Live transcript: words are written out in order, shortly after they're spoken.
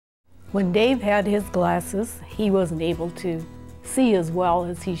When Dave had his glasses, he wasn't able to see as well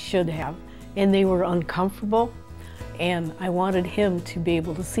as he should have, and they were uncomfortable, and I wanted him to be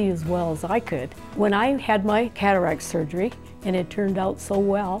able to see as well as I could. When I had my cataract surgery, and it turned out so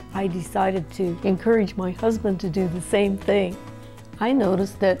well, I decided to encourage my husband to do the same thing. I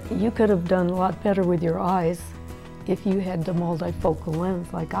noticed that you could have done a lot better with your eyes if you had the multifocal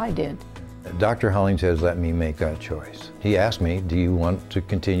lens like I did. Dr. Hollingshead let me make that choice. He asked me, do you want to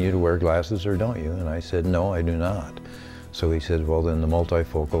continue to wear glasses or don't you? And I said, no, I do not. So he said, well, then the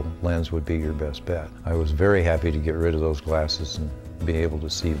multifocal lens would be your best bet. I was very happy to get rid of those glasses and be able to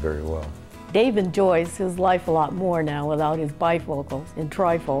see very well. Dave enjoys his life a lot more now without his bifocals and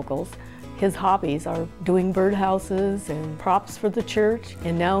trifocals. His hobbies are doing birdhouses and props for the church,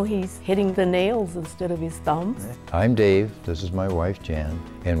 and now he's hitting the nails instead of his thumbs. I'm Dave, this is my wife Jan,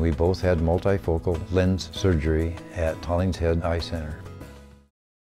 and we both had multifocal lens surgery at Hollingshead Eye Center.